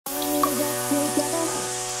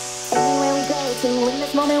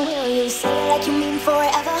this moment, will you say it like you mean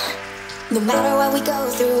forever? No matter what we go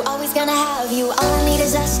through, always gonna have you. All I need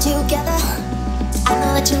is us together. I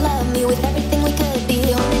know that you love me with everything we could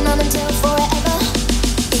be, holding on until forever.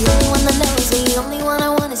 The only one that knows me, the only one I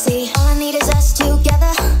wanna see. All I need is us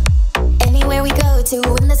together. Anywhere we go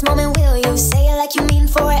to, in this moment, will you say it like you mean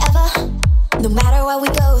forever? No matter what we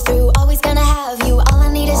go through, always gonna have you. All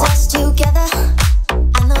I need is us together.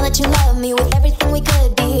 I know that you love me with everything we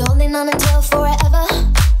could be, holding on until forever.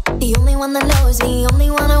 The only one that knows me,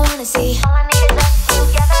 only one I wanna see. All I need is us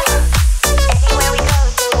together. Anywhere we go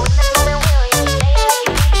to, in this moment, will you say it like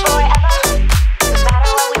you mean forever? No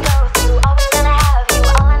matter what we go through, always gonna have you.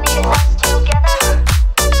 All I need is us together.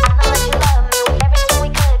 I know that you love me with everything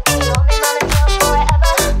we could be, holding on until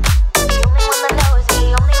forever. The only one that knows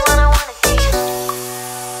me, only one I wanna see.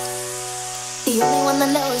 The only one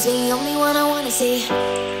that knows me, only one I wanna see.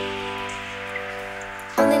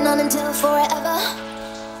 Holding on until forever.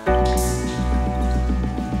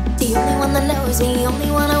 The only one that knows me,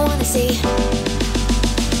 only one I wanna see.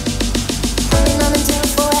 Holding on until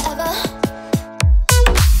forever.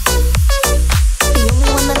 The only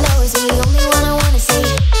one that knows me, only one I wanna see.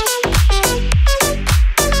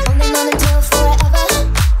 Holding on until forever.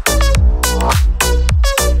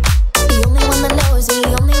 The only one that knows me,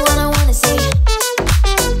 only one I wanna see.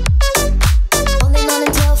 Holding on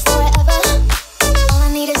until forever. All I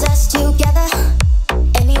need is us together.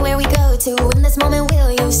 Anywhere we go to, in this moment,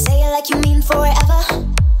 will you say it like you mean forever?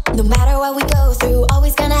 No matter what we go through,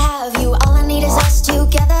 always gonna have you. All I need is us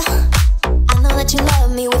together. I know that you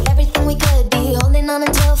love me with everything we could be, holding on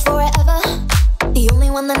until forever. The only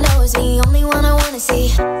one that knows me, only one I wanna see.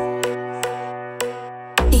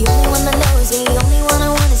 The only one that knows me, only one I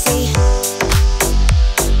wanna see.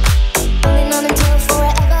 Holding on until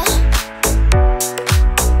forever.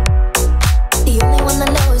 The only one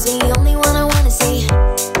that knows me, only one I wanna see.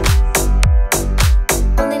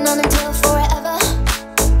 Holding on until forever.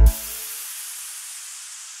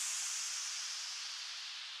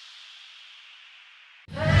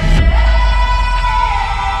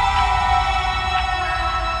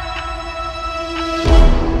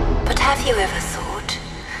 But have you ever thought,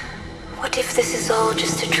 what if this is all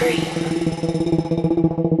just a dream?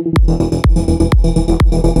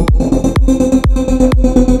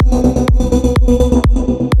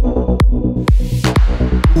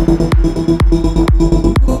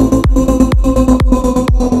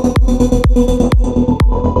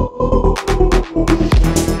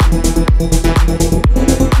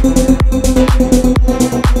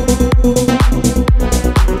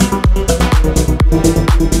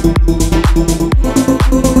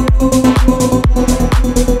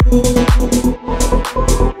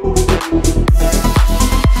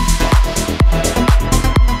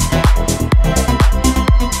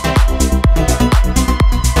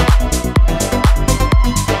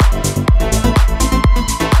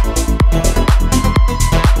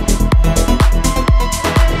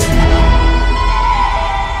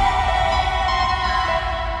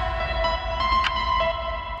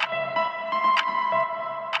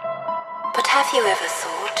 But have you ever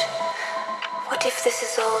thought, what if this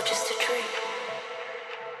is all just a dream?